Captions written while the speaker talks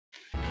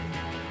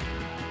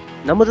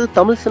நமது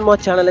தமிழ் சினிமா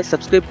சேனலை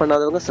சப்ஸ்கிரைப்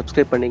பண்ணாதவங்க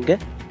சப்ஸ்கிரைப் பண்ணீங்க.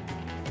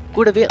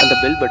 கூடவே அந்த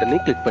பெல் பட்டனை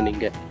கிளிக்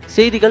பண்ணீங்க.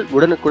 செய்திகள்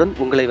உடனுக்குடன்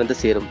உங்களை வந்து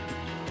சேரும்.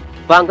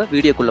 வாங்க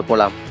வீடியோக்குள்ள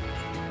போலாம்.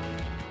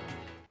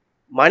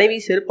 மனைவி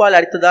செருப்பால்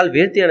அடித்ததால்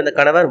வீழ்த்தி அடைந்த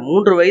கணவர்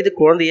 3 வயது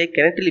குழந்தையை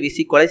கிணற்றில்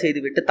வீசி கொலை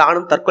செய்துவிட்டு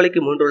தானும்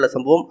தற்கொலைக்கு முயன்றுள்ள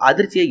சம்பவம்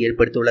அதிர்ச்சியை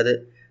ஏற்படுத்தியுள்ளது.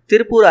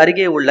 திருப்பூர்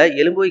அருகே உள்ள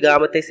எலும்போய்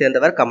கிராமத்தை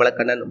சேர்ந்தவர்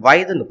கமலக்கண்ணன்,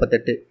 வயது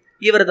 38.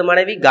 இவரது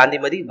மனைவி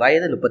காந்திமதி,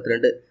 வயது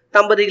 32.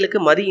 தம்பதிகளுக்கு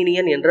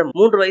மதியினியன் என்ற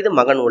 3 வயது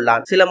மகன்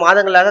உள்ளான். சில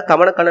மாதங்களாக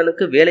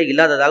கமலக்கண்ணனுக்கு வேலை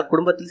இல்லாததால்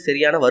குடும்பத்தில்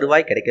சரியான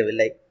வருவாய்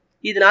கிடைக்கவில்லை.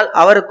 இதனால்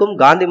அவருக்கும்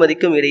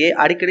காந்திமதிக்கும் இடையே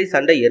அடிக்கடி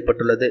சண்டை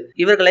ஏற்பட்டுள்ளது.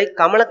 இவர்களை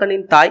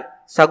கமலக்கண்ணின் தாய்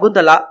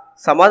சகுந்தலா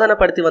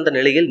சமாதானப்படுத்தி வந்த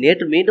நிலையில்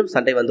நேற்று மீண்டும்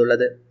சண்டை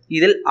வந்துள்ளது.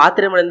 இதில்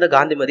ஆத்திரமடைந்த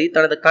காந்திமதி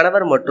தனது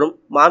கணவர் மற்றும்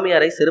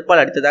மாமியாரை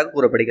செருப்பால் அடித்ததாக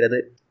கூறப்படுகிறது.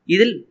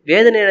 இதில்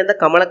வேதனையடைந்த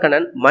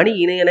கமலக்கண்ணன் மணி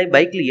இணையனை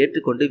பைக்கில்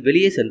ஏற்றிக்கொண்டு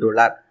வெளியே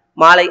சென்றுள்ளார்.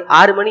 மாலை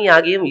 6 மணி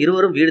ஆகியும்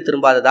இருவரும் வீடு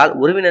திரும்பாததால்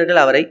உறவினர்கள்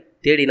அவரை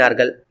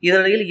தேடினார்கள்.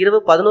 இதனிடையில் இரவு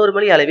 11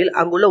 மணி அளவில்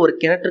அங்குள்ள ஒரு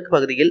கிணற்றுக்கு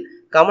பகுதியில்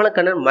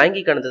கமலக்கண்ணன்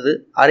மயங்கி கிடந்தது.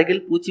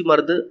 அருகில் பூச்சி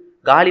மருந்து,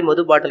 காலி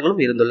மது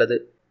பாட்டில்களும் இருந்துள்ளது.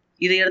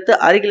 இதையடுத்து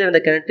அருகில்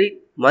இருந்த கிணற்றில்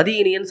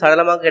மதியினியன்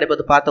சடலமாக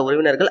கிடைப்பது பார்த்த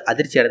உறவினர்கள்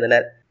அதிர்ச்சி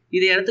அடைந்தனர்.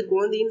 இதையடுத்து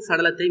குழந்தையின்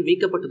சடலத்தை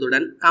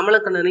மீட்கப்பட்டதுடன்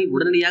கமலக்கண்ணனை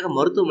உடனடியாக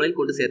மருத்துவமனையில்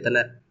கொண்டு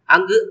சேர்த்தனர்.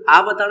 அங்கு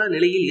ஆபத்தான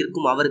நிலையில்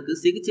இருக்கும் அவருக்கு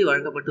சிகிச்சை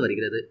வழங்கப்பட்டு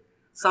வருகிறது.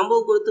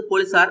 சம்பவம் குறித்து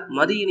போலீசார்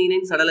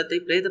மதியினியனின் சடலத்தை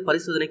பிரேத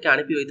பரிசோதனைக்கு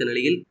அனுப்பி வைத்த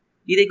நிலையில்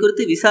இதை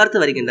குறித்து விசாரித்து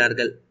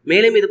வருகின்றார்கள்.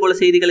 மேலும் இதுபோல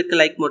செய்திகளுக்கு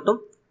லைக்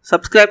மற்றும்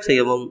சப்ஸ்கிரைப்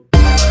செய்யவும்.